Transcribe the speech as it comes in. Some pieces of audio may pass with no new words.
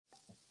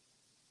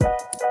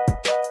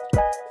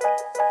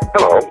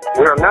Hello,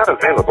 we are not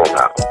available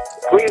now.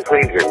 Please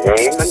leave your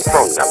name and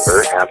phone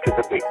number after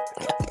the beep.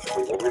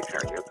 We will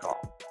return your call.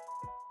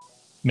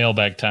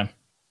 Mailbag time.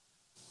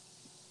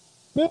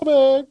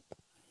 Mailbag.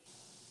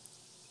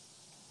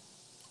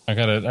 I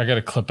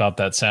gotta clip out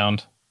that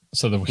sound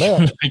so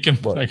that I can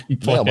play it.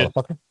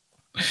 Motherfucker.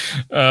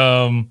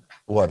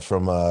 What,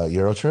 from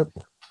Eurotrip?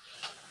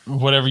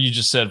 Whatever you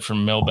just said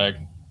from Mailbag.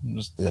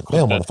 Just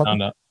mail,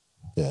 motherfucker.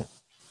 Yeah.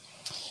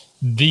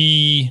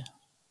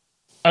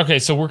 Okay,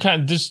 so we're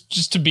kind of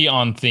just to be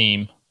on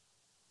theme.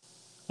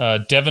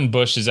 Devin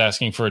Bush is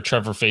asking for a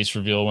Trevor face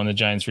reveal when the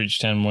Giants reach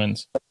 10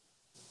 wins.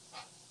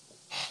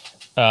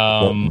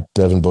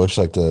 Devin Bush,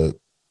 like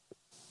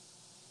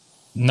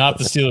not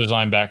the Steelers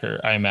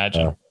linebacker, I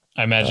imagine.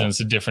 I imagine it's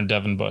a different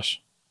Devin Bush.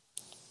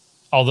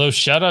 Although,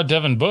 shout out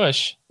Devin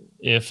Bush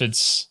if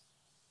it's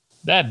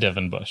that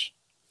Devin Bush.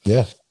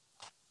 Yeah.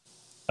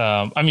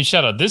 I mean,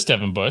 shout out this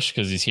Devin Bush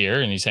because he's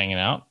here and he's hanging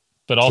out.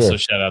 But also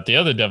shout out the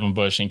other Devin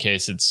Bush in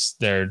case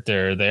they are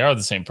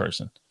the same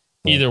person.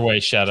 Right. Either way,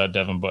 shout out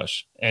Devin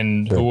Bush.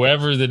 And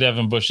whoever the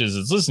Devin Bush is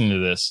that's listening to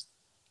this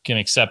can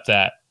accept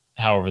that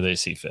however they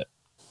see fit.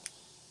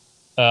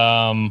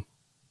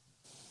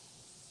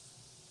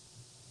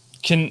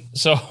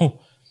 So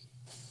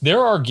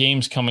there are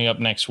games coming up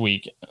next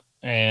week,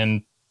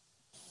 and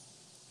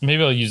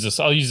maybe I'll use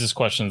this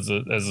question as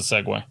a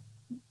segue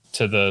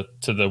to the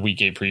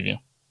week 8 preview.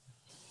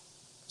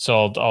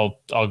 So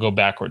I'll go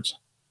backwards.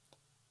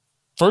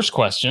 First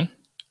question,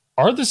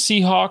 are the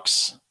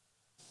Seahawks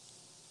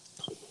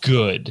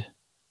good?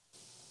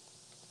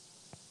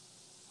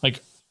 Like,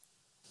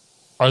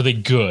 are they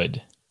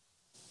good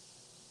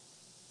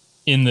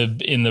in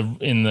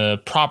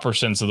the proper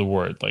sense of the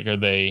word? Like, are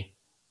they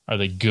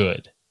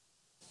good?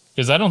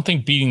 Because I don't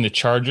think beating the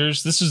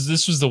Chargers, this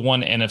was the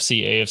one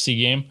NFC AFC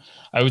game.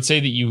 I would say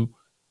that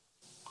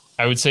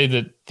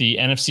the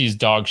NFC is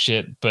dog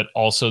shit, but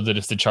also that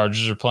if the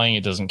Chargers are playing,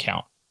 it doesn't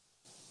count.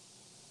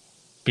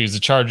 Because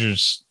the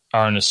Chargers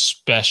are an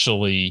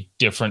especially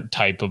different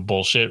type of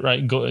bullshit,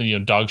 right?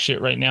 Dog shit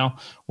right now,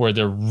 where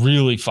they're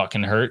really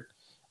fucking hurt.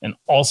 And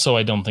also,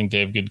 I don't think they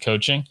have good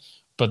coaching,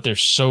 but they're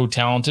so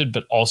talented,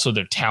 but also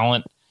their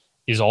talent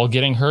is all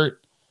getting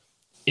hurt.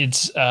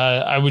 It's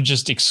I would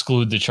just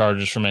exclude the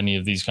Chargers from any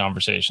of these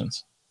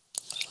conversations.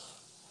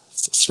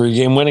 It's a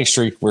 3-game winning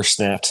streak we're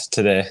snapped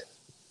today.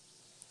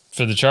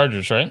 For the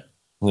Chargers, right?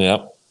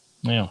 Yep.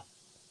 Yeah.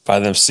 By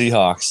them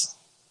Seahawks.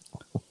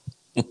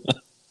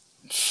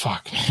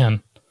 Fuck,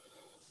 man.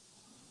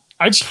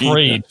 I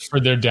prayed for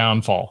their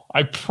downfall.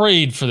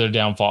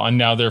 And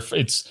now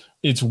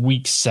it's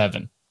week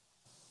 7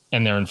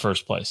 and they're in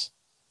first place.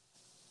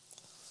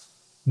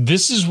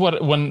 This is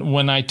what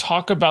when I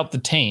talk about the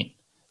taint,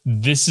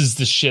 this is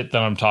the shit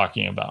that I'm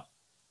talking about.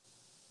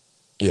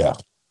 Yeah.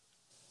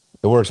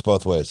 It works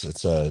both ways.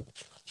 It's a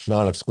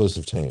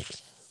non-exclusive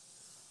taint.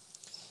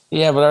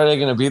 Yeah, but are they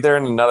going to be there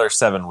in another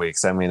 7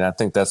 weeks? I mean, I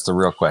think that's the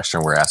real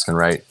question we're asking,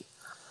 right,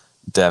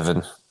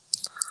 Devin?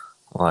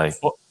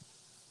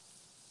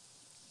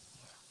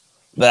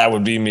 That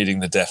would be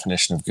meeting the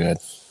definition of good.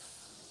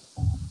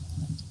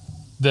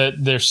 That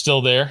they're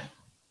still there?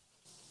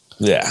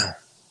 Yeah.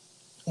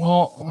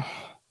 Well,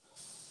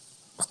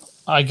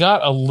 I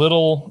got a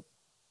little...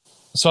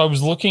 So I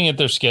was looking at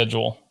their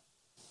schedule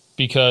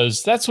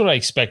because that's what I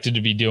expected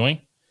to be doing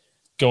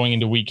going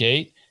into week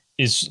 8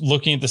 is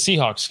looking at the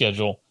Seahawks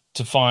schedule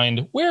to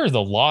find where are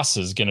the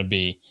losses going to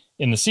be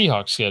in the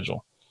Seahawks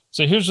schedule.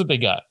 So here's what they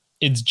got.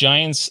 It's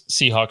Giants,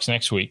 Seahawks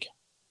next week.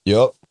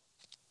 Yep.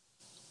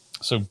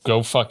 So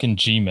go fucking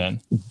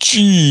G-men.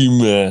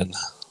 G-men.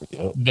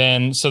 Yep.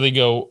 Then, so they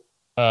go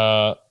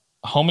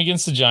home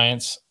against the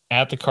Giants,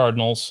 at the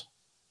Cardinals,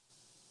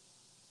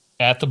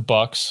 at the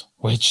Bucs,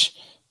 which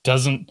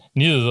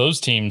neither of those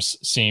teams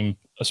seem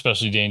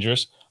especially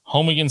dangerous.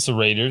 Home against the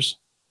Raiders,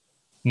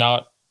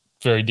 not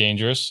very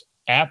dangerous.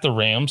 At the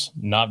Rams,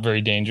 not very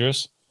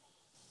dangerous.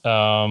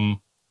 For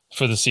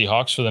the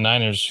Seahawks, for the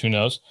Niners, who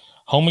knows?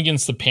 Home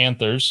against the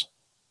Panthers.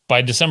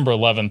 By December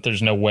 11th,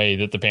 there's no way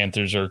that the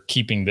Panthers are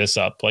keeping this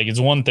up. Like, it's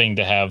one thing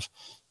to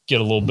get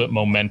a little bit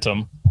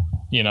momentum,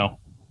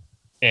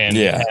 and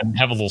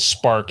have a little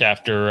spark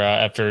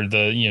after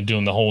the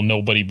doing the whole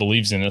nobody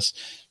believes in us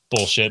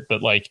bullshit.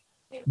 But like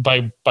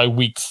by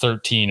week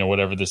 13 or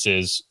whatever this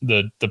is,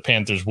 the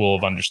Panthers will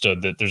have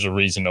understood that there's a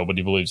reason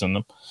nobody believes in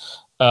them.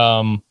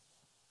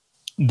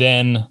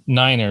 Then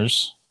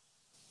Niners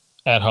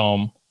at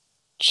home,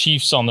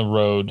 Chiefs on the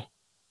road,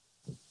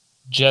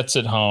 Jets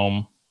at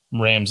home,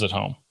 Rams at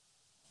home.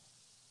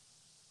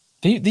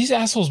 These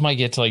assholes might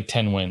get to like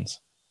 10 wins.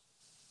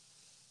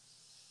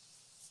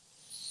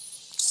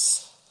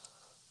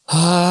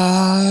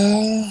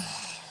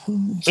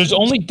 There's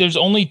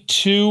only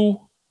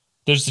 2.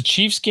 There's the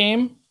Chiefs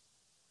game.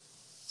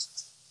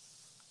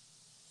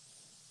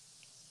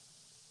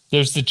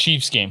 There's the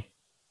Chiefs game.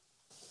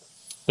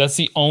 That's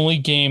the only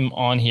game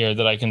on here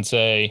that I can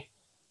say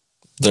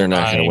they're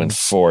not going to win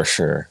for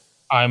sure.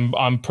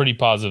 I'm pretty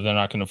positive they're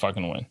not going to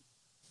fucking win.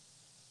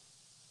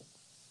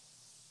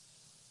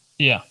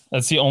 Yeah,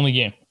 that's the only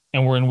game.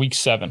 And we're in week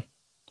 7.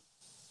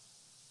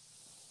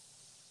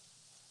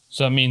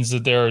 So that means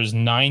that there's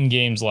 9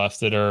 games left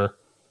that are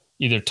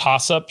either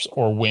toss-ups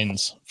or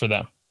wins for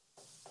them.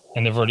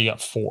 And they've already got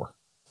 4.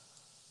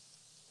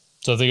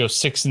 So if they go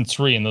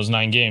 6-3 in those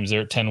 9 games,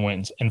 they're at 10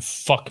 wins. And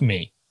fuck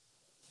me.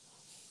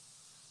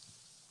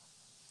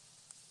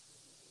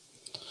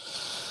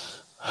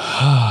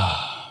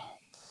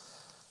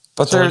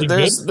 But So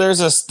there's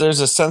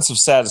a sense of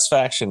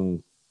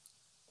satisfaction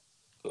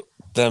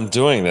them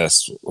doing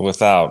this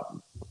without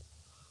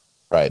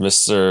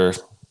Mr.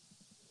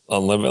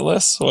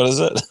 Unlimitless. What is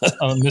it?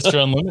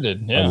 Mr.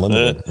 Unlimited. Yeah.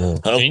 Unlimited. Yeah.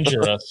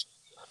 Dangerous.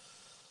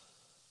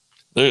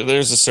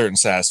 There's a certain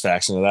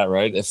satisfaction to that,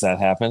 right? If that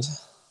happened.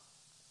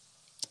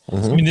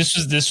 I mean, this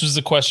was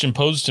the question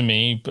posed to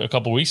me a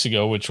couple weeks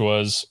ago, which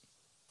was,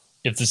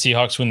 if the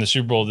Seahawks win the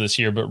Super Bowl this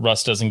year, but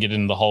Russ doesn't get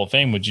into the Hall of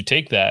Fame, would you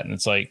take that? And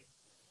it's like,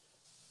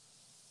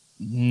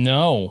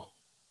 no,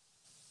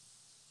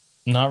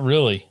 not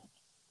really.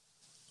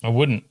 I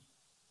wouldn't.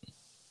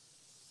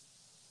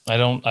 I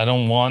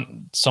don't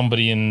want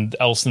somebody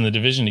else in the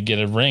division to get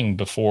a ring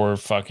before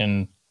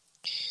fucking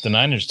the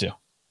Niners do.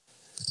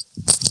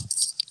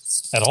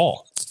 At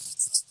all.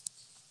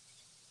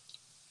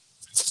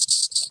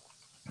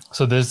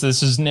 So this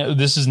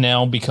is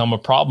now become a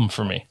problem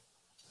for me.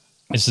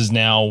 This is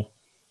now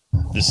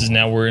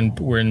we're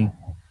in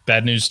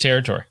bad news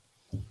territory.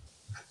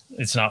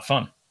 It's not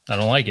fun. I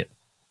don't like it.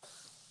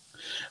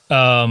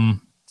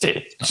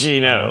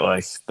 Gino,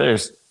 like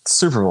there's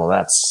Super Bowl.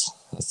 That's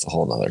a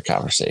whole nother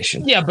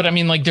conversation. Yeah, but I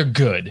mean, like, they're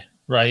good,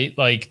 right?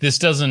 Like, this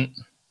doesn't.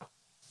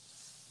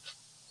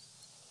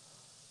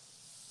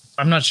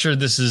 I'm not sure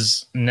this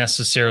is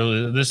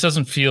necessarily. This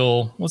doesn't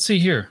feel. Let's see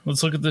here.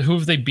 Let's look at who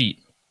have they beat.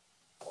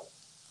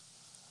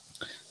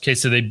 Okay,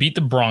 so they beat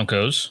the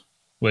Broncos,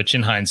 which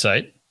in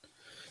hindsight,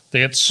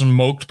 they got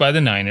smoked by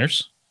the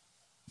Niners.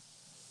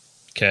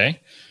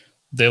 Okay.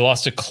 They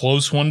lost a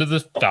close one to the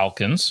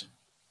Falcons.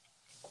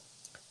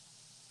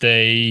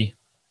 They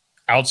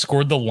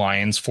outscored the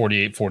Lions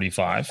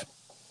 48-45.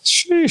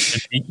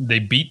 Sheesh. They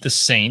beat the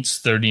Saints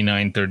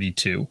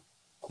 39-32.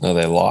 No,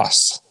 they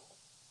lost.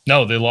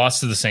 No, they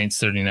lost to the Saints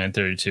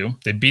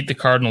 39-32. They beat the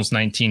Cardinals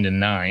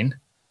 19-9.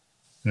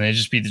 And they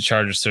just beat the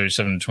Chargers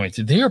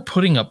 37-22. They are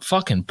putting up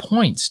fucking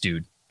points,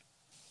 dude.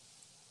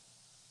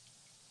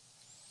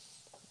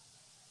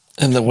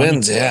 And the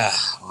wins, yeah.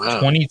 Wow.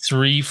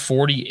 23,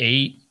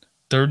 48,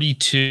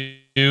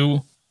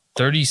 32,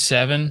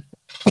 37.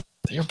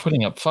 They're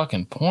putting up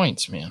fucking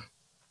points, man.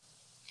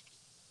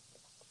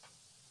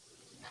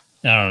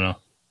 I don't know.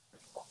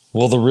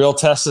 Well, the real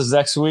test is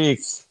next week.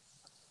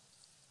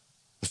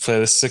 We play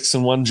the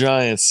 6-1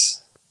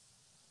 Giants.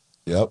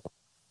 Yep.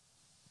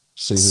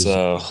 See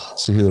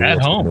who the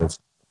at home.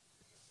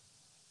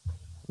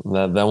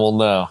 Then we'll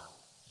know.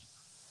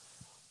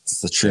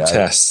 It's the true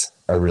test.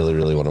 I really,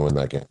 really want to win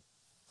that game.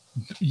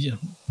 Yeah.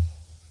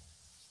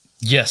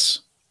 Yes.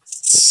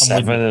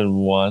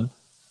 7-1.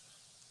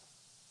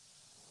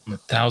 I'm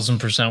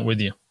 1,000% with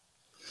you.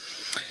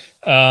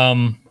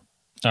 All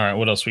right,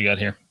 what else we got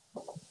here?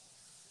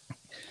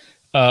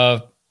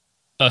 A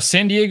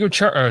San Diego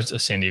Chargers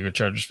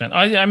fan.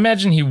 I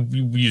imagine he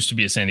used to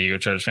be a San Diego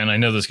Chargers fan. I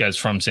know this guy's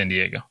from San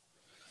Diego.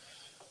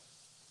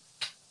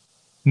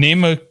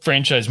 Name a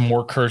franchise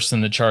more cursed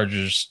than the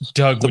Chargers.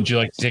 Doug, would you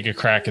like to take a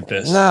crack at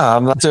this? No,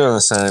 I'm not doing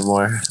this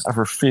anymore. I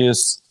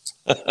refuse.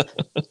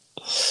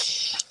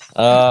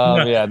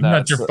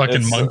 Not your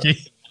fucking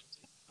monkey.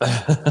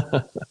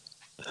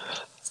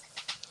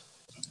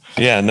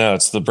 Yeah, no,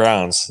 it's the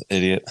Browns,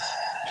 idiot.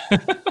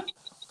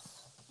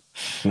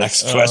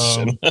 Next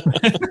question.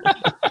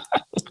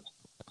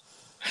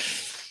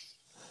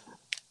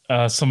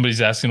 Somebody's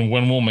asking,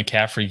 when will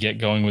McCaffrey get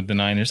going with the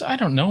Niners? I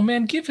don't know,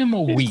 man. Give him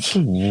a week.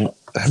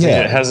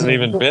 It hasn't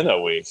even been a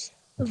week.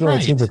 It's been on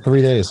the team for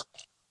 3 days.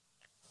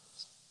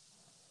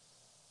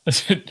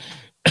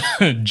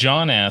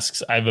 John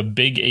asks, I have a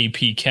big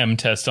AP Chem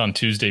test on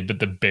Tuesday, but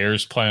the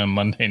Bears play on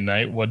Monday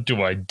night. What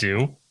do I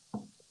do?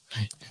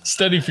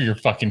 Study for your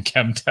fucking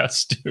Chem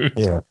test, dude.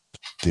 Yeah,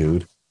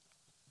 dude.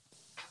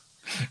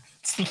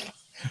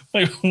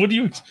 Like, what do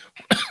you...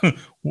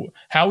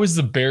 How is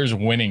the Bears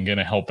winning going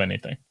to help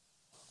anything?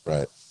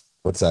 Right.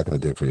 What's that going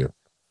to do for you?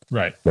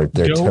 Right. They're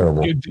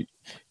terrible.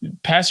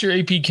 Pass your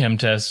AP Chem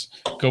test.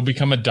 Go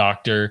become a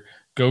doctor.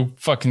 Go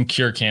fucking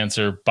cure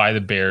cancer. Buy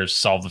the Bears.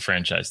 Solve the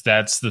franchise.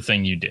 That's the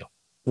thing you do.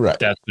 Right.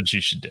 That's what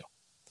you should do.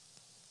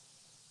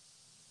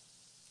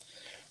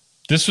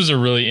 This was a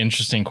really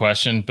interesting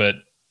question, but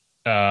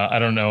I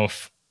don't know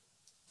if...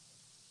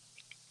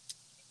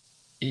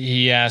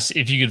 He asked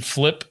if you could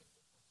flip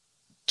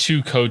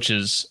 2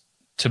 coaches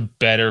to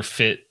better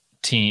fit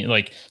team.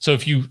 Like, so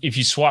if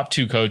you swap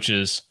 2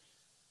 coaches,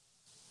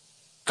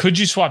 could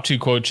you swap 2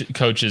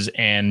 coaches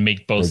and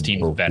make both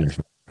teams better?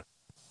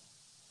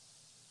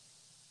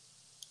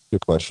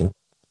 Good question.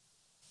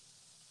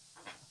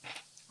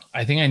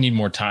 I think I need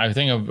more time. I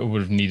think I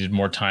would have needed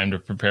more time to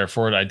prepare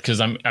for it.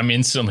 Because I'm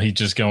instantly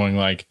just going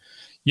like,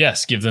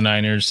 yes, give the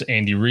Niners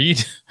Andy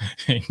Reid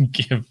and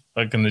give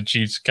fucking the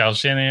Chiefs Kyle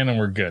Shanahan, and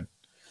we're good.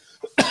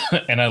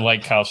 And I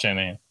like Kyle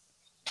Shanahan.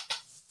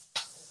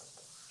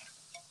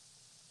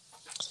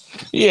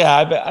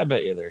 Yeah, I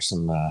bet you there's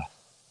some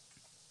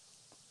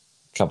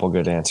couple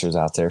good answers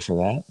out there for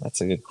that.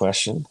 That's a good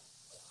question.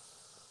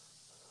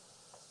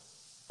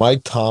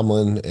 Mike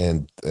Tomlin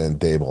and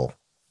Dable.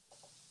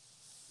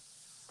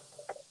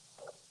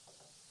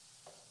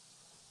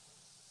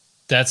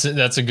 That's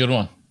a good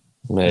one.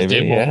 Maybe,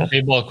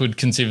 Dayball would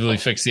conceivably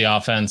fix the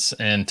offense,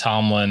 and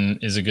Tomlin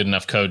is a good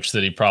enough coach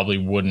that he probably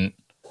wouldn't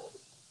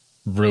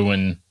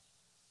ruin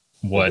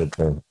what.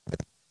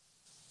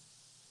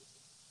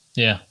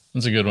 Yeah,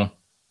 that's a good one.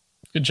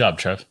 Good job,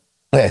 Trev.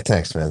 Hey,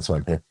 thanks, man. That's why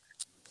I'm here.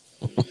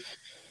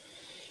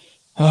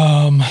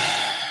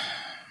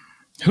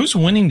 Who's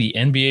winning the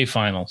NBA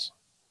Finals?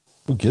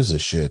 Who gives a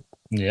shit?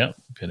 Yeah,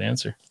 good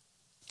answer.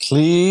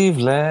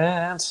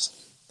 Cleveland.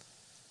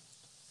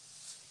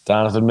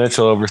 Donovan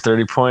Mitchell over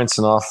 30 points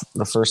in off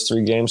the first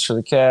 3 games for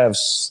the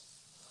Cavs.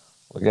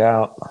 Look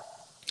out.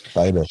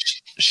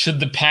 Should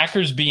the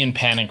Packers be in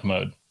panic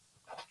mode?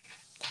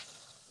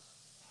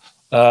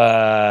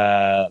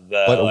 The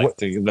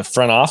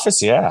front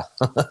office, yeah.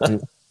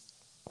 But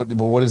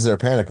what is their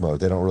panic mode?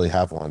 They don't really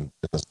have one.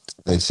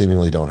 They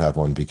seemingly don't have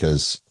one,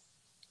 because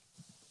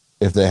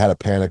if they had a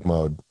panic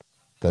mode,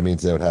 that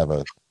means they would have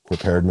a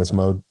preparedness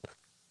mode,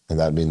 and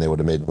that would mean they would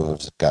have made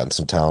moves, gotten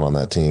some talent on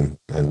that team,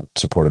 and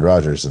supported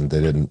Rodgers, and they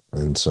didn't.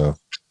 And so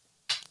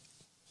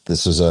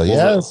this was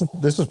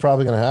this was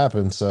probably going to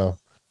happen. So,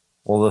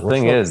 well, the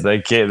thing is, they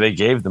gave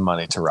the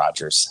money to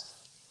Rodgers.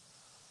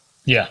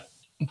 Yeah.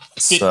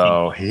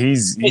 So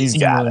he's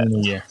got it.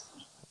 Year.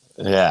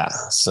 Yeah,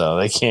 so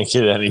they can't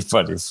get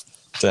anybody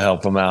to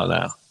help him out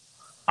now.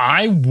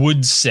 I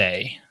would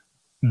say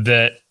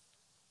that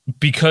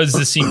because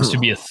this seems to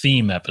be a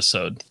theme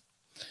episode,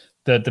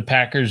 that the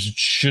Packers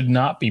should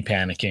not be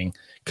panicking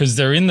because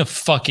they're in the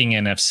fucking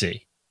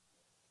NFC.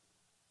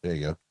 There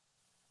you go.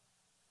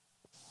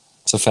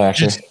 It's a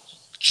factor.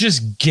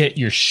 Just get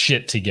your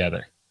shit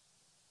together.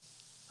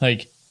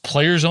 Like,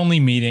 players only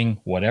meeting,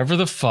 whatever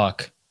the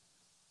fuck,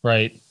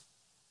 right?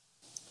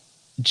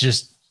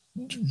 Just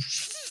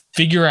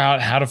figure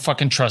out how to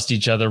fucking trust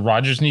each other.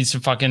 Rodgers needs to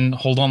fucking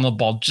hold on the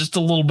ball just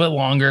a little bit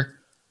longer.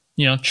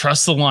 You know,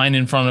 trust the line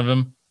in front of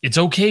him. It's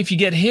okay if you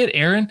get hit,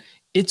 Aaron.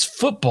 It's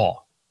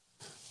football.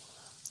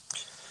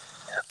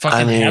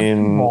 Fucking have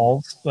the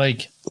balls.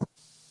 Like,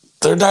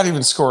 they're not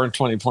even scoring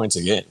 20 points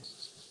a game.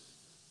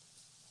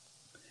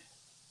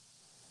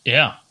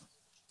 Yeah.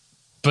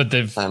 But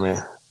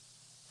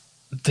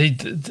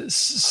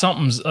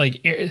something's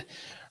like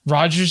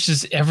Rodgers,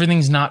 just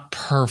everything's not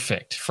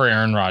perfect for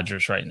Aaron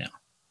Rodgers right now.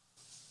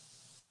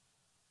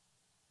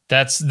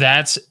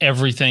 That's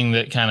everything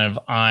that kind of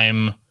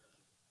I'm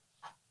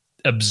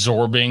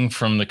absorbing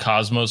from the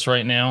cosmos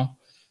right now,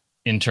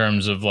 in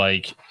terms of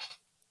like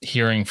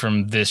hearing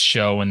from this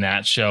show and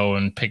that show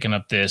and picking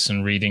up this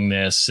and reading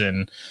this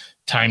and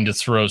time to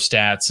throw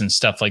stats and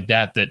stuff like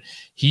that, that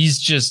he's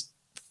just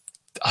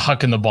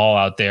hucking the ball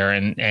out there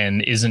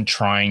and isn't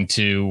trying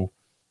to,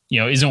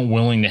 isn't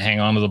willing to hang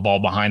on to the ball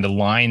behind a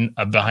line,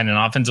 behind an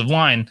offensive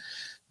line,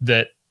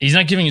 that he's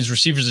not giving his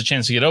receivers a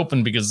chance to get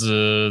open because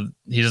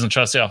he doesn't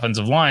trust the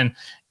offensive line.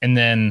 And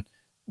then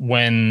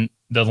when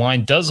the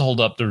line does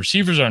hold up, the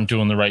receivers aren't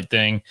doing the right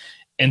thing.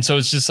 And so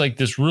it's just like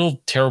this real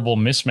terrible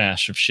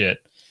mismatch of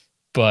shit.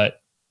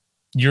 But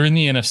you're in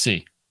the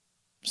NFC.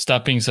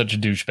 Stop being such a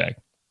douchebag.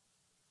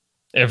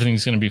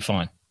 Everything's going to be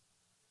fine.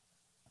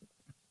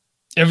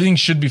 Everything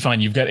should be fine.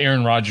 You've got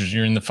Aaron Rodgers.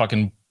 You're in the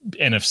fucking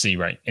NFC,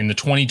 right? In the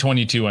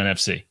 2022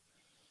 NFC.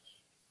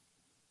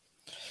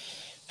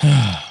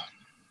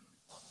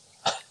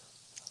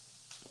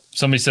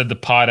 Somebody said the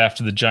pod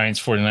after the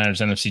Giants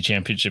 49ers NFC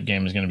Championship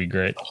game is going to be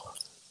great.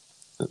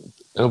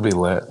 It'll be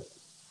lit.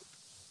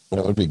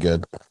 That would be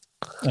good.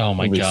 Oh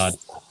my God.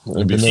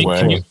 It'd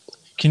be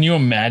Can you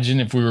imagine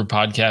if we were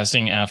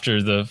podcasting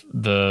after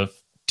the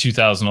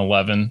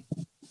 2011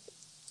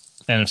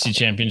 NFC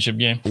Championship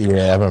game?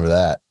 Yeah, I remember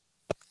that.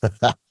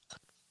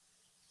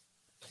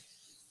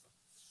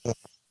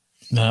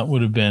 That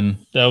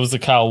was the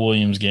Kyle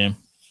Williams game.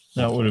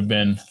 That would have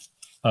been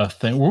a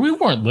thing. We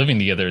weren't living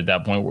together at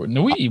that point.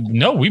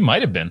 No, we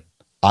might have been.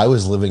 I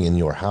was living in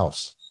your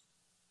house.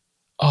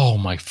 Oh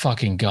my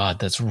fucking God,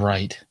 that's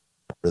right.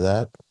 Remember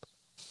that?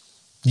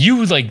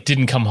 You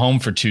didn't come home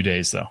for 2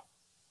 days though,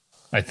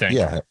 I think.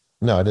 Yeah.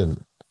 No, I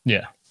didn't.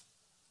 Yeah.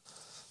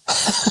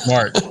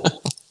 Smart.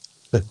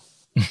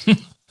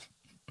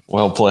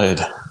 Well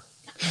played.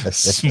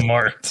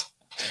 Smart.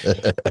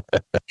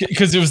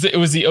 Because it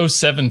was the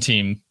 07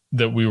 team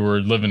that we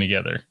were living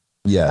together.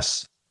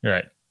 Yes.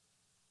 Right.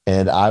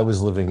 And I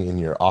was living in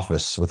your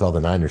office with all the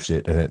Niner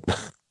shit in it.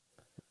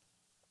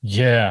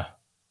 Yeah.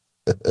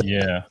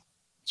 Yeah.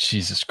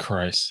 Jesus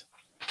Christ.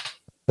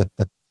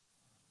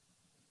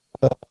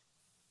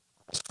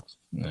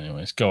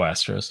 Anyways, go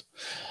Astros.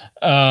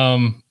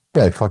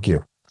 Yeah, fuck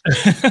you.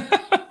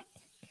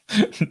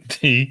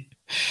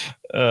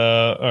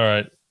 All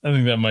right. I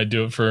think that might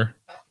do it for.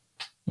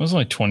 It was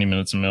only 20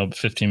 minutes of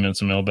 15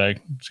 minutes of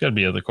mailbag. There's got to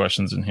be other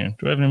questions in here.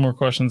 Do I have any more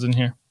questions in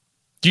here?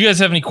 Do you guys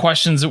have any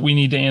questions that we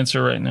need to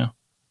answer right now?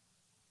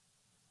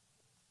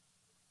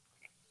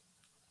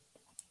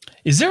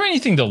 Is there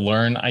anything to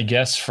learn, I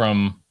guess,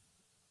 from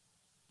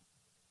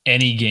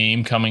any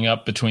game coming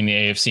up between the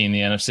AFC and the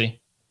NFC?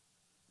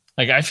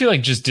 Like, I feel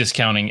like just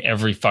discounting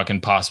every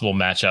fucking possible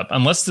matchup,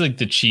 unless the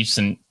Chiefs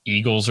and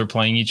Eagles are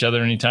playing each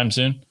other anytime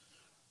soon,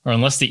 or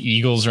unless the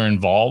Eagles are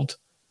involved.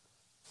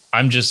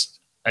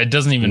 It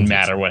doesn't even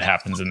matter what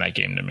happens in that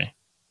game to me.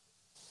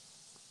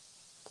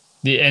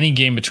 Any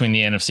game between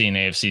the NFC and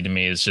AFC to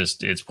me is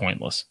it's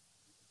pointless.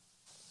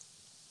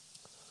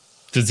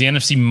 Because the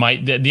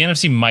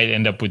NFC might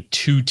end up with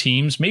 2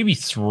 teams, maybe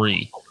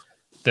 3,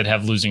 that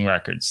have losing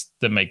records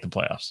that make the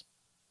playoffs.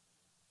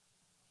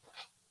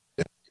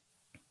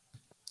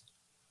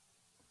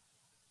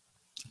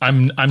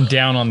 I'm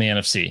down on the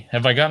NFC.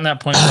 Have I gotten that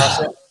point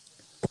across yet?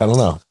 I don't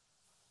know.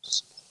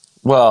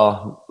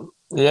 Well,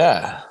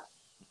 yeah.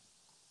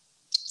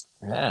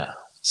 Yeah.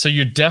 So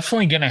you're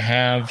definitely going to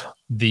have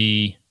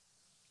not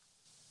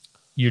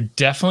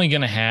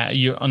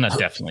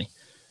definitely.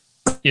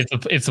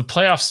 If the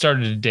playoffs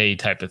started today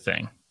type of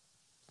thing,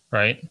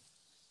 right?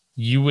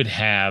 You would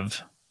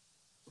have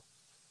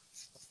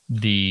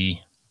the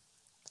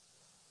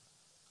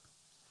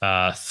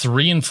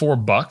 3 and 4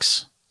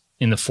 Bucs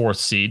in the 4th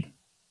seed,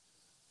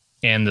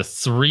 and the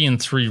 3 and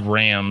 3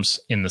 Rams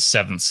in the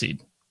 7th seed.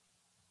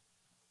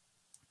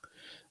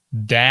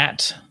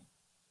 That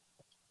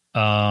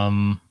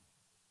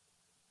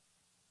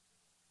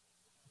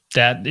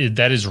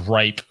is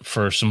ripe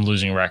for some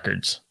losing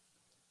records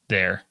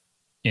there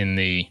in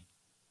the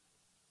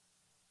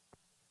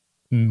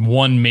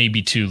 1,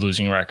 maybe 2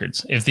 losing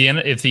records. If the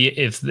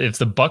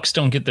Bucs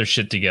don't get their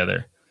shit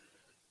together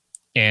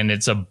and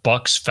it's a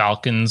Bucs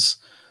Falcons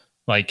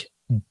like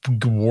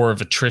war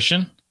of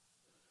attrition,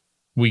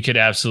 we could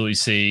absolutely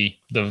see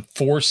the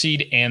 4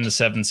 seed and the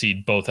 7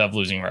 seed both have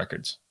losing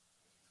records.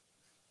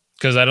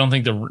 Because I don't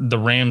think the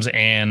Rams,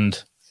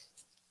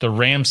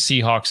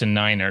 Seahawks, and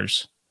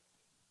Niners,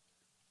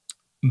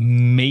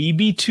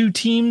 maybe 2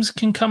 teams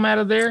can come out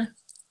of there.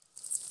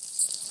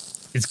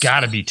 It's got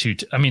to be 2.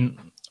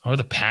 Or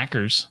the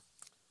Packers.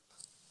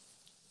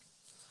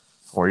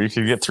 Or you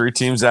could get 3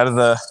 teams out of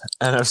the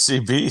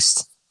NFC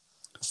Beast.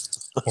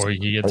 Or you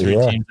could get 3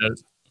 teams out.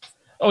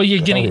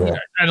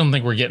 I don't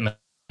think we're getting the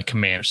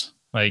Commanders.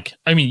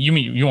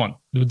 You want?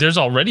 There's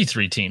already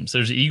 3 teams.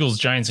 There's Eagles,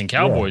 Giants, and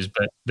Cowboys,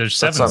 but there's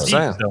 7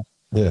 teams.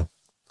 So.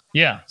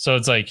 Yeah. So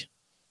it's like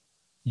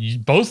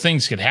both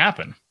things could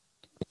happen.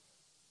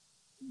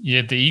 You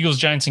get the Eagles,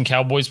 Giants, and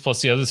Cowboys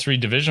plus the other 3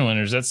 division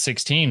winners. That's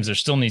 6 teams. There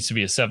still needs to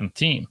be a 7th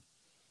team.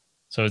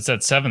 So it's that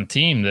 7th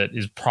team that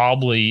is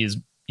probably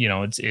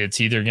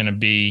it's either going to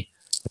be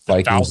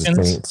Vikings,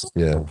 Falcons,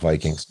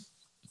 Vikings,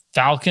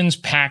 Falcons,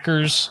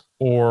 Packers,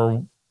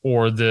 or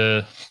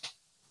a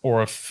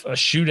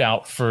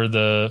shootout from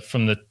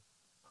the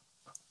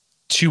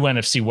 2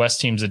 NFC West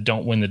teams that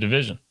don't win the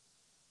division.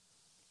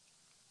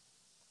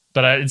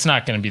 But it's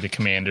not going to be the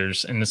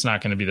Commanders, and it's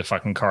not going to be the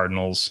fucking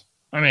Cardinals.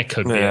 It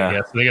could be. I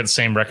guess they got the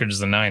same record as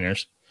the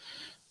Niners.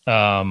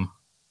 But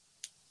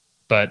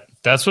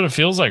that's what it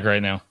feels like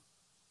right now.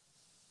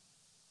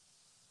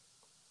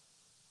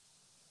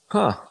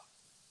 Huh.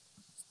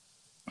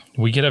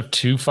 We could have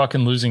 2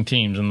 fucking losing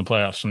teams in the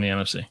playoffs from the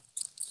NFC.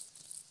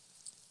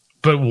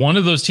 But one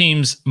of those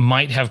teams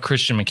might have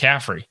Christian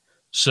McCaffrey.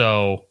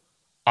 So,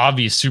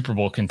 obvious Super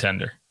Bowl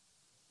contender.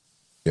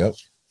 Yep.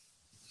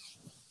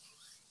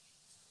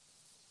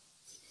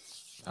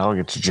 I'll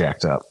get you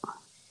jacked up.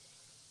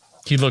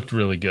 He looked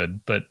really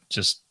good, but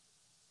just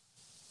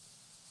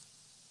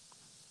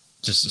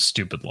a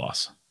stupid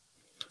loss.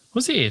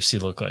 What's the AFC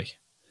look like?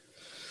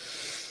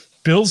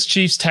 Bills,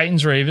 Chiefs,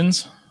 Titans,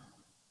 Ravens,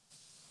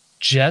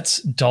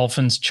 Jets,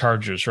 Dolphins,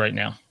 Chargers right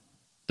now.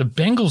 The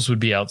Bengals would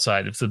be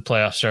outside if the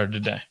playoffs started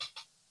today.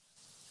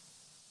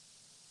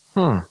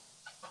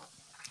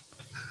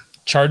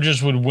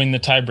 Chargers would win the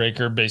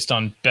tiebreaker based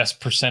on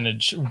best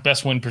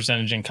win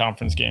percentage in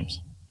conference games.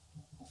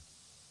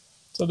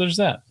 So there's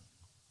that.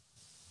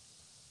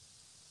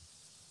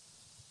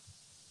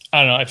 I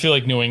don't know. I feel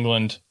like New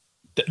England.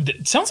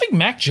 It sounds like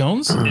Mac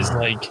Jones is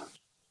like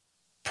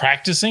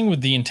practicing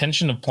with the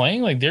intention of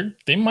playing. Like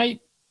they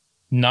might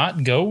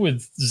not go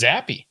with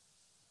Zappy.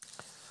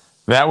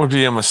 That would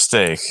be a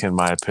mistake, in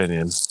my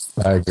opinion.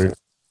 I agree.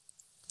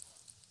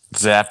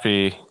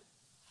 Zappy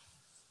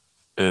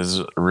is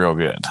real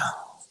good.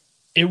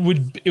 It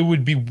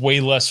would be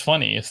way less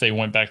funny if they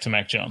went back to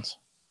Mac Jones.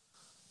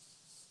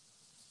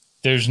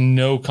 There's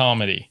no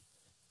comedy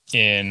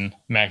in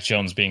Mac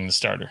Jones being the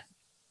starter.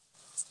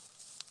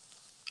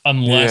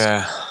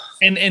 Unless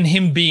and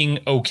him being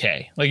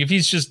okay. Like if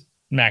he's just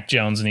Mac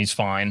Jones and he's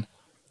fine,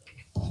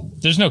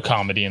 there's no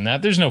comedy in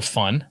that. There's no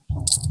fun.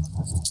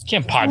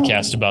 Can't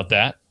podcast about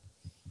that.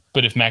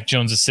 But if Mac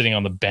Jones is sitting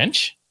on the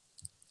bench,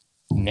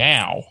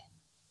 now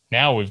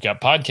we've got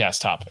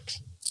podcast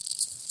topics.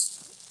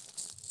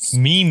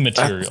 Meme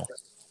material.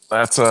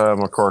 That's a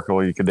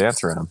McCorkle you could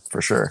dance around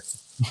for sure.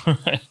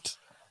 Right.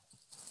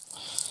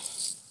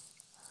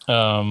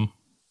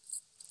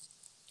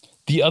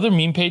 The other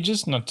meme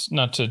pages, not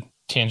to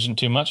tangent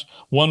too much.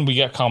 One, we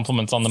got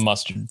compliments on the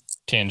mustard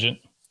tangent.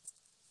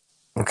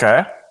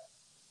 Okay.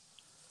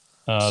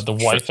 The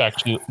wife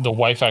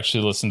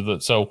actually listened to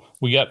it. So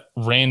we got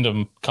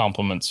random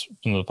compliments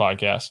from the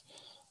podcast.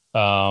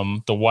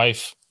 The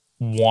wife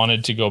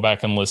wanted to go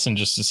back and listen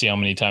just to see how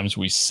many times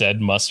we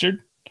said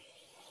mustard.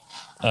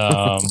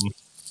 But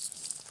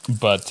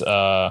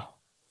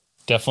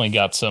definitely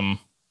got some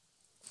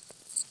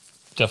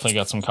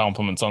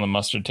compliments on the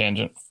mustard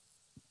tangent.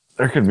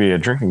 There could be a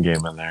drinking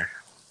game in there.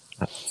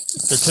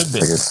 There could be.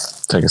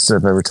 Take a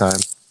sip every time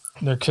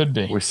There could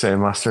be. we say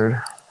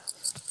mustard.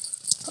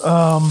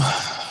 God,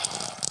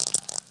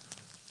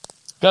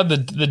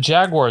 the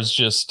Jaguars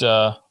just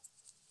that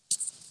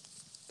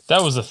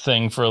was a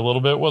thing for a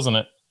little bit, wasn't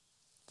it?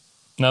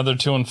 Now they're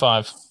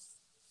 2-5.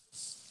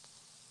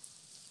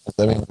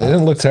 I mean, they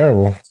didn't look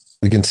terrible.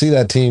 We can see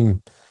that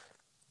team.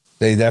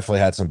 They definitely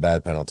had some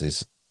bad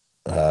penalties.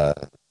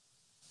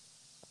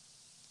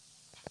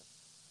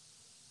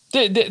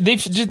 They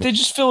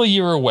just feel a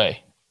year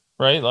away,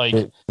 right?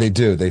 Like they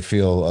do. They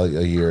feel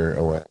a year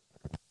away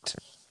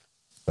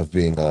of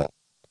being tough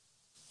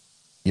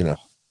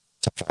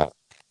out.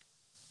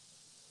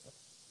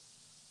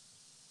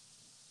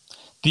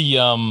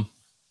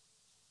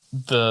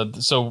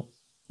 So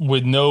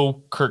with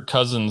no Kirk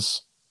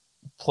Cousins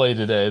play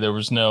today, there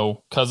was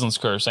no Cousins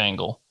curse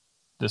angle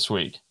this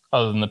week,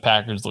 other than the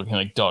Packers looking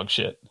like dog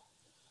shit.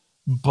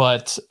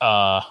 But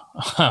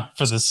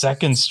for the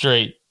second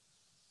straight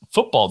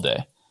football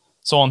day,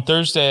 so on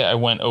Thursday I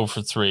went 0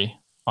 for 3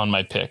 on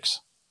my picks.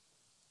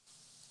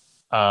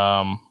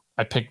 I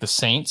picked the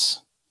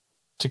Saints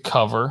to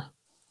cover.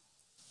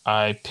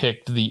 I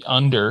picked the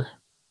under,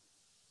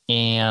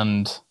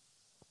 and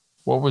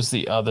what was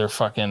the other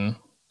fucking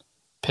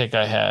pick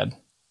I had?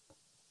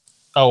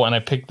 Oh, and I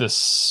picked the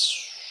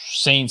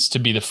Saints to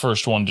be the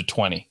first one to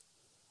 20.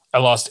 I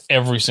lost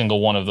every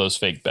single one of those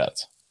fake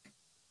bets.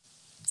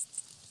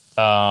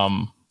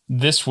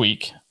 This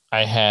week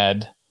I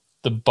had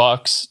the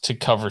Bucs to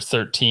cover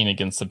 13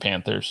 against the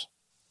Panthers.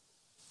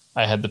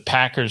 I had the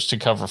Packers to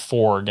cover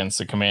 4 against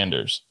the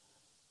Commanders,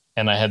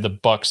 and I had the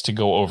Bucs to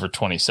go over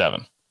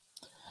 27.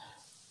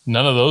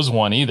 None of those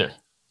won either.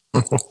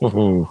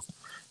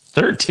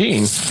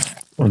 13?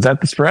 Was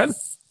that the spread?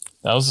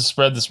 That was the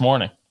spread this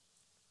morning.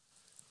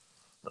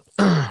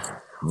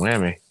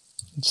 Whammy.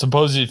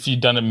 Suppose if you'd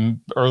done it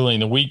early in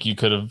the week, you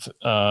could have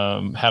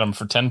had them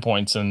for 10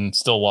 points and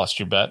still lost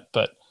your bet.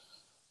 But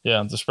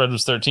yeah, the spread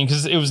was 13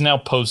 because it was now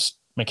post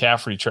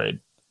McCaffrey trade.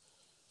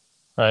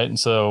 Right. And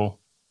so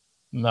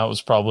that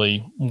was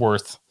probably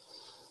worth.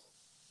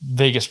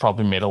 Vegas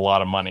probably made a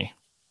lot of money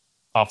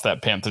off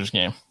that Panthers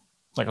game.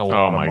 Like a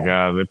lot. Oh my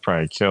God. They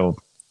probably killed.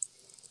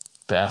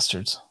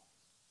 Bastards.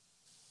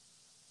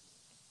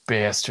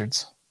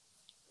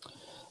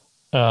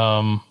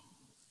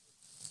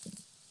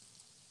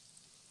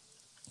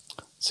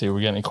 See,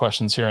 we got any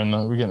questions here?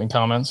 We get any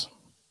comments?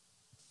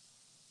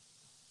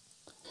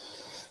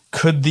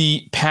 Could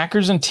the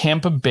Packers and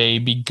Tampa Bay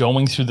be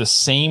going through the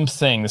same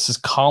thing? This is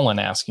Colin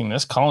asking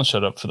this. Colin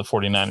showed up for the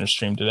 49ers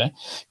stream today.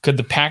 Could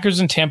the Packers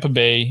and Tampa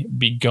Bay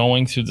be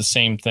going through the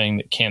same thing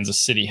that Kansas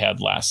City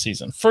had last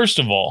season? First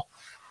of all,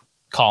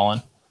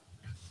 Colin,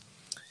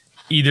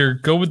 either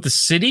go with the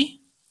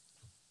city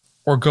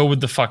or go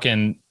with the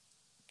fucking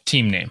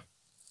team name.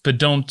 But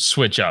don't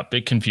switch up.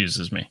 It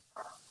confuses me.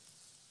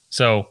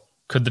 So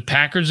could the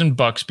Packers and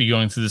Bucs be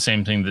going through the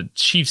same thing the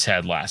Chiefs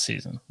had last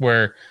season,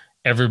 where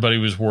everybody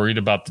was worried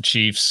about the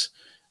Chiefs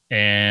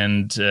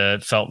and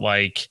felt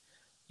like,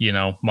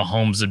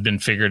 Mahomes had been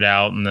figured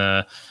out and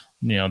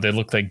they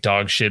looked like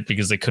dog shit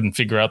because they couldn't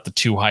figure out the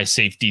too high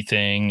safety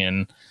thing.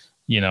 And,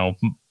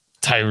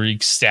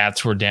 Tyreek's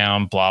stats were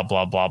down, blah,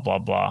 blah, blah, blah,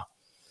 blah.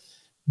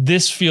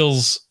 This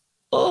feels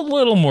a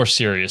little more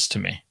serious to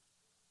me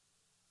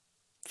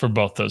for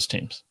both those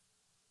teams.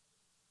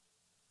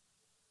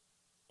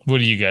 What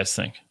do you guys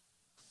think?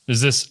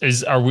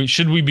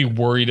 Should we be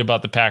worried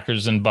about the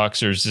Packers and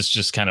Bucs, or is this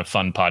just kind of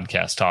fun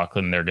podcast talk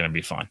and they're going to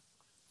be fine?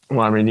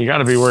 Well, I mean, you got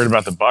to be worried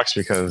about the Bucs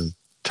because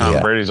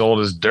Tom Brady's old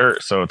as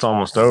dirt, so it's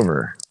almost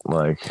over.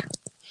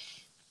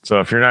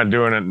 So if you're not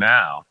doing it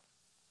now,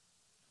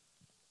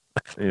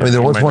 there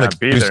was one not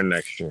be there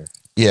next year.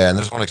 Yeah, and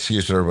there's one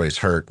excuse that everybody's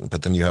hurt,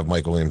 but then you have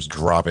Mike Williams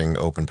dropping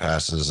open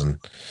passes and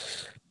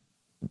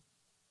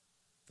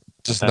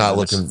just not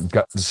looking.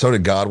 So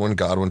did Godwin.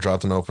 Godwin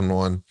dropped an open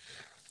one.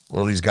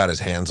 Well, he's got his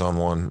hands on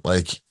one.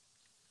 They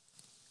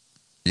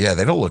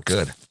don't look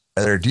good.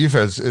 And their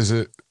defense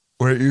isn't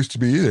where it used to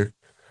be either.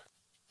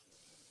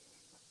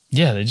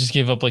 Yeah, they just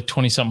gave up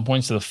 20-something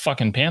points to the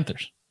fucking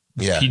Panthers.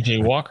 Yeah.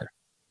 PJ Walker.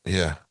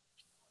 Yeah.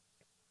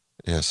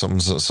 Yeah,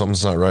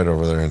 something's not right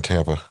over there in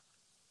Tampa,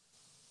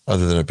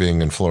 other than it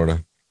being in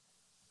Florida.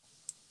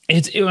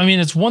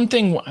 It's one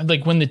thing,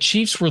 when the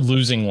Chiefs were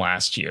losing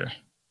last year,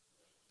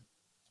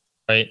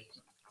 right?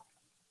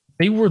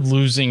 They were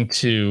losing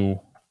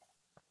to...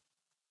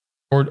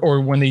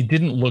 Or when they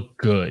didn't look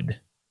good,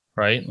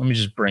 right? Let me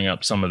just bring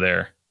up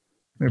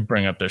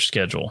their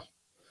schedule.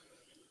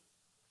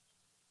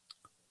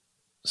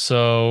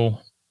 So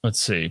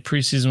let's see.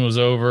 Preseason was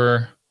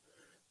over.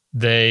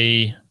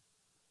 They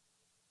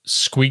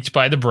squeaked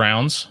by the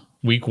Browns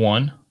week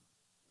 1.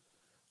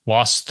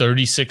 lost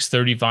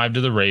 36-35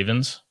 to the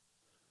Ravens,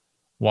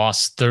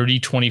 lost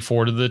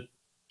 30-24 to the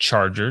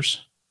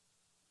Chargers.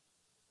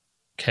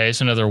 Okay,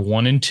 so another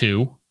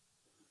 1-2.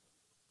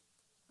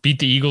 Beat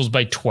the Eagles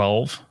by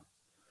 12.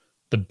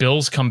 The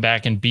Bills come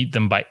back and beat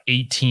them by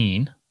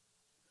 18.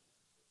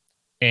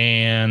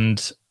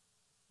 And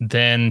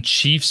then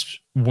Chiefs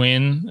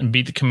win and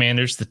beat the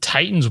Commanders. The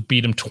Titans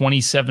beat them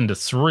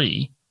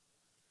 27-3.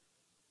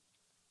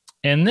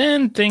 And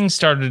then things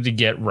started to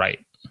get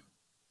right.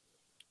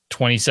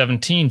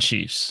 2017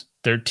 Chiefs,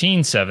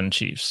 13-7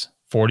 Chiefs,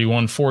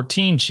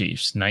 41-14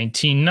 Chiefs,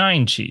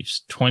 19-9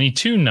 Chiefs,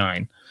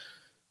 22-9,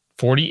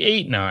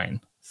 48-9,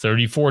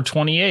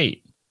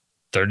 34-28,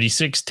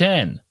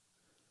 36-10.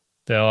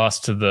 They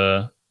lost to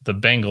the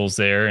Bengals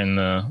there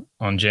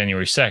on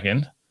January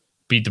 2nd.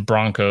 Beat the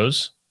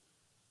Broncos.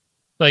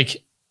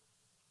 Like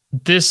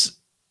this,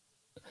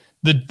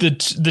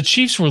 the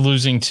Chiefs were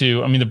losing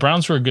to. I mean, the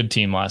Browns were a good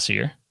team last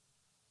year.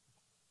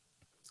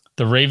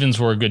 The Ravens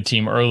were a good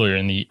team earlier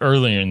in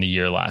the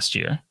year last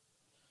year.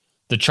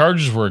 The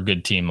Chargers were a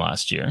good team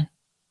last year.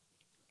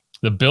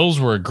 The Bills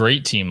were a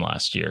great team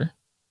last year.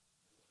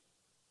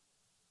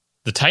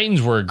 The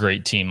Titans were a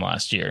great team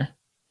last year.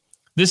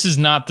 This is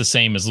not the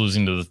same as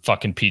losing to the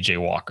fucking PJ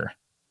Walker.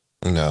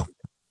 No.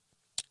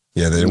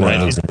 Yeah, they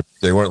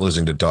weren't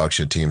losing to dog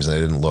shit teams, and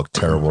they didn't look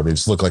terrible. They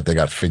just looked like they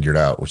got figured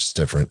out, which is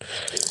different.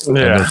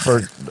 Yeah.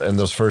 And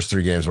those first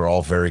three games were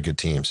all very good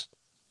teams.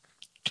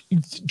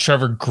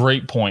 Trevor,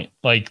 great point.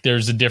 Like,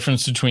 there's a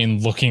difference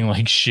between looking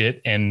like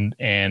shit and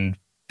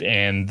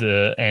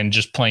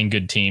just playing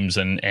good teams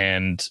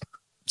and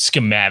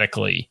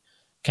schematically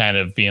kind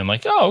of being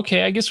like, oh,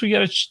 okay, I guess we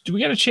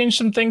gotta change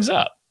some things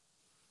up.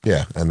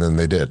 Yeah, and then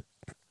they did.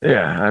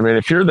 Yeah, I mean,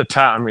 if you're the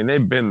top, I mean,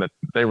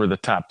 they were the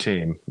top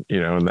team, in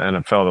the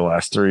NFL the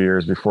last 3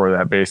 years. Before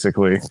that,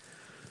 basically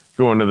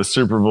going to the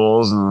Super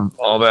Bowls and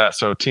all that.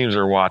 So teams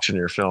are watching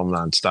your film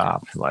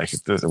nonstop. Like,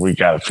 we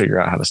got to figure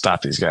out how to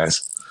stop these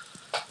guys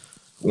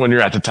when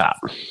you're at the top,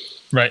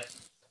 right?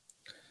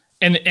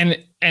 And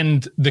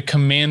the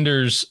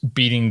Commanders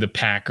beating the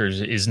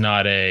Packers is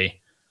not a,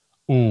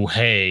 ooh,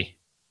 hey,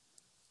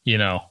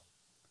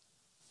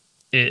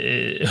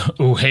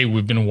 hey,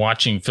 we've been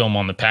watching film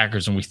on the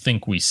Packers and we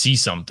think we see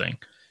something.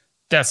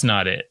 That's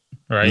not it,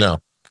 right? No,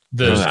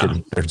 they're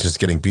just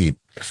getting beat.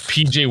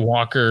 PJ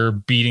Walker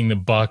beating the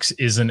Bucs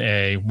isn't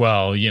a,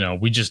 well,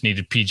 we just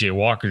needed PJ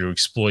Walker to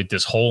exploit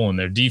this hole in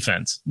their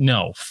defense.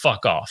 No,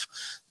 fuck off.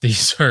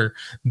 These are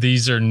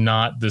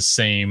not the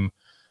same.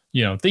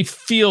 They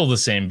feel the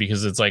same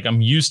because it's like,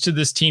 I'm used to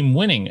this team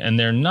winning and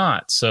they're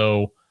not.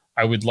 So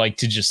I would like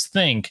to just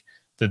think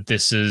that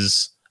this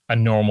is a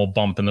normal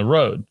bump in the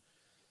road.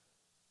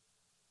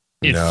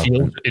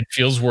 It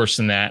feels worse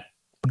than that.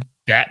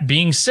 That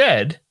being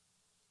said,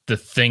 the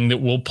thing that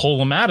will pull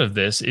them out of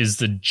this is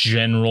the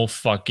general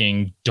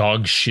fucking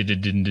dog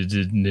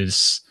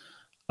shittedness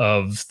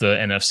of the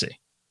NFC.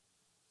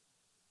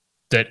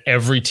 That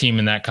every team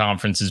in that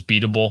conference is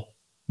beatable,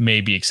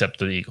 maybe except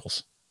the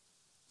Eagles.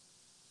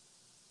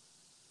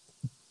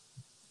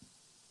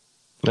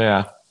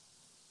 Yeah.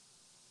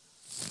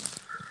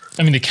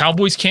 I mean, the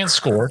Cowboys can't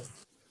score.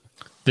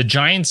 The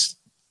Giants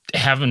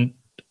haven't.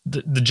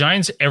 The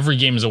Giants, every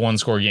game is a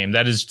one-score game.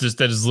 That is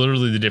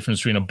literally the difference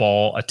between a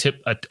ball, a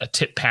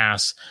tip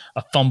pass,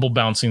 a fumble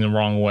bouncing the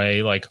wrong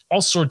way. Like,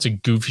 all sorts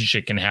of goofy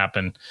shit can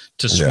happen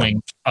to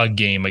swing a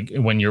game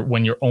when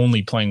you're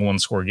only playing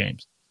one-score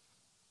games.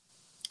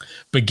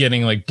 But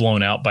getting like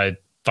blown out by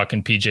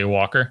fucking PJ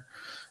Walker,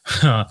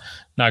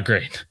 not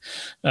great.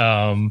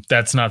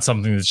 That's not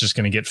something that's just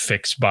going to get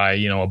fixed by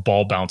a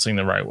ball bouncing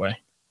the right way.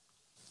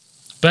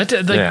 But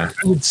I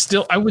would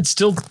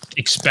still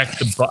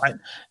expect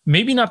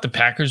maybe not the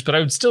Packers, but I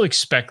would still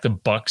expect the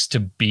Bucs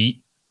to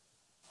beat.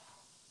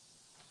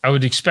 I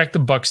would expect the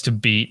Bucs to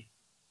beat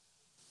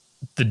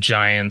the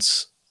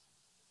Giants.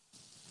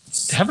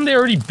 Haven't they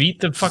already beat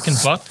the fucking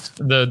Bucs,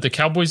 the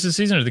Cowboys this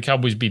season, or the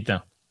Cowboys beat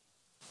them?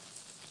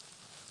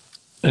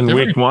 In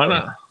week one,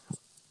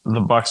 the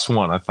Bucs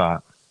won, I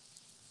thought.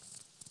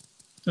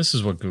 This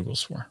is what Google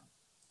swore.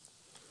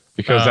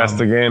 Because that's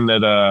the game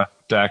that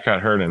Dak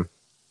got hurt in.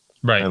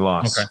 Right. They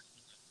lost. Okay.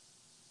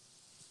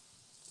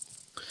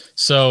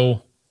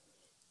 So,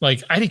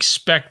 like, I'd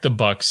expect the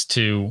Bucs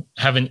to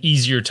have an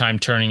easier time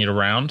turning it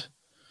around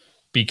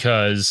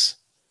because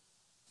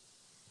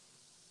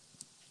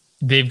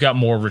they've got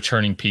more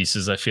returning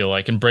pieces, I feel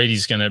like. And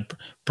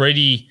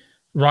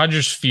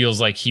Rodgers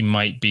feels like he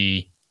might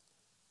be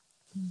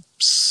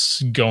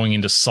going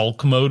into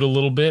sulk mode a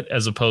little bit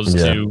as opposed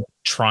to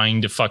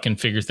trying to fucking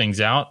figure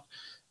things out.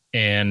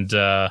 And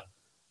I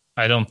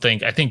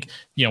think,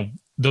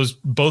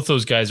 both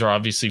those guys are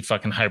obviously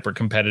fucking hyper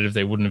competitive.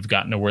 They wouldn't have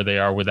gotten to where they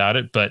are without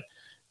it, but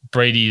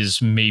Brady is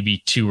maybe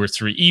 2 or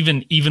 3,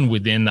 even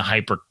within the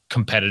hyper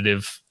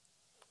competitive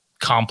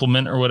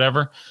complement or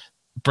whatever.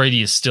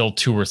 Brady is still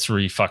 2 or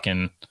 3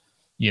 fucking,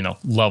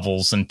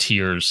 levels and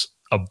tiers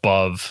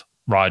above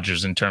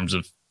Rodgers in terms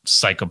of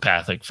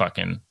psychopathic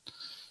fucking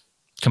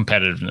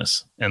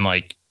competitiveness. And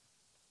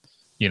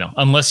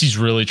unless he's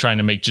really trying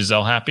to make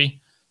Giselle happy,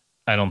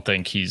 I don't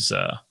think he's.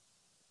 I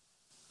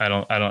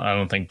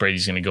don't think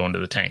Brady's going to go into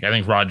the tank. I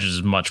think Rodgers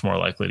is much more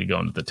likely to go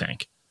into the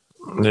tank.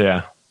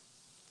 Yeah,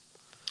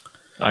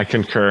 I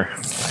concur.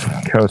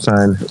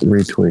 Cosign,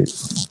 retweet.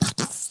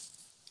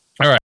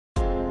 All right.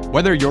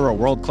 Whether you're a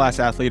world-class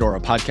athlete or a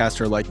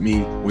podcaster like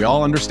me, we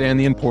all understand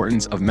the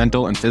importance of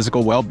mental and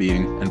physical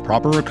well-being and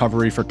proper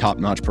recovery for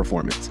top-notch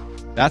performance.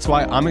 That's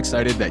why I'm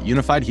excited that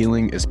Unified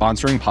Healing is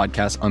sponsoring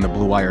podcasts on the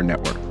Blue Wire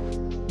Network.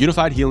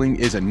 Unified Healing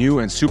is a new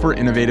and super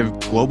innovative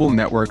global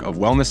network of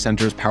wellness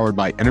centers powered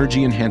by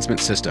Energy Enhancement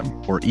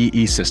System, or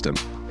EE System.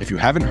 If you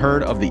haven't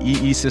heard of the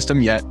EE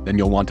System yet, then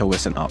you'll want to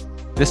listen up.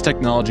 This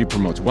technology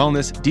promotes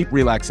wellness, deep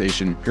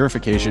relaxation,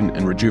 purification,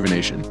 and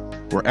rejuvenation.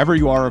 Wherever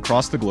you are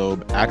across the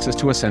globe, access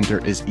to a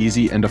center is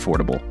easy and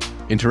affordable.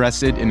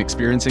 Interested in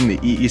experiencing the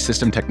EE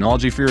System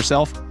technology for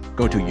yourself?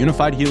 Go to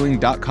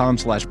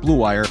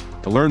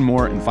unifiedhealing.com/bluewire to learn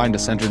more and find a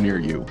center near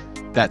you.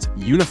 That's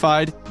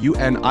unified,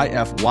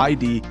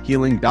 UNIFYD,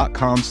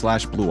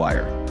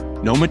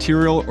 healing.com/bluewire. No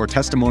material or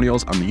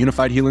testimonials on the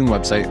Unified Healing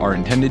website are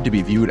intended to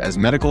be viewed as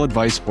medical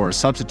advice or a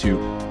substitute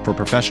for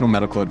professional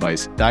medical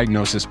advice,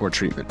 diagnosis, or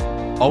treatment.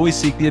 Always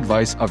seek the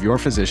advice of your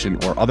physician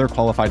or other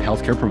qualified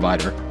healthcare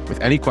provider with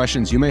any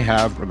questions you may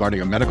have regarding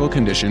a medical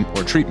condition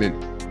or treatment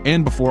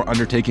and before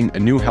undertaking a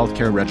new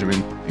healthcare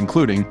regimen,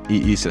 including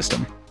EE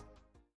System.